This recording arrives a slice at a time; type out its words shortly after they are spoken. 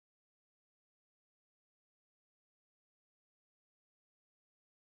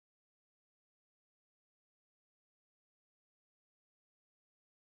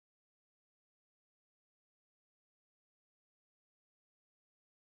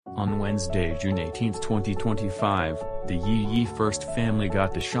On Wednesday, June 18, 2025, the YeYe1st family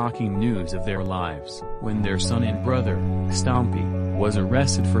got the shocking news of their lives when their son and brother, Stompy, was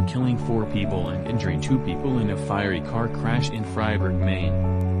arrested for killing 4 people and injuring 2 people in a fiery car crash in Freiburg,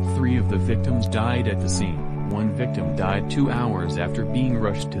 Maine. 3 of the victims died at the scene, 1 victim died 2 hours after being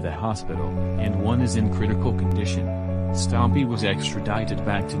rushed to the hospital, and 1 is in critical condition. Stompy was extradited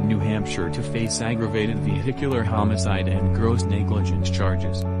back to New Hampshire to face aggravated vehicular homicide and gross negligence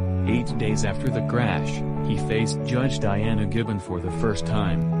charges. 8 days after the crash, he faced Judge Diana Gibbon for the first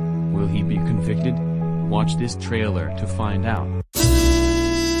time. Will he be convicted? Watch this trailer to find out.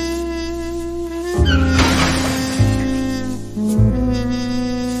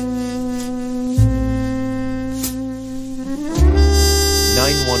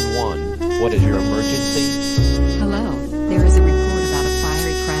 What is your emergency? Hello, there is a report about a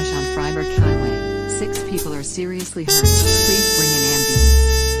fiery crash on Freiburg Highway. 6 people are seriously hurt. Please bring an ambulance.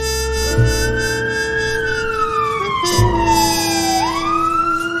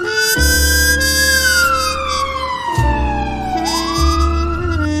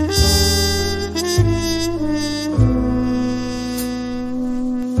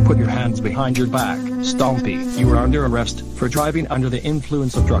 Put your hands behind your back. Stompy, you are under arrest for driving under the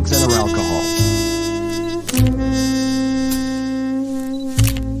influence of drugs and or alcohol.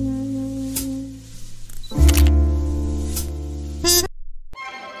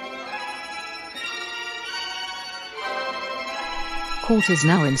 Court is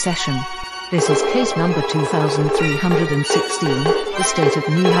now in session. This is case number 2316, the state of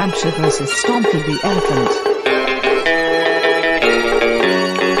New Hampshire versus Stompy the elephant.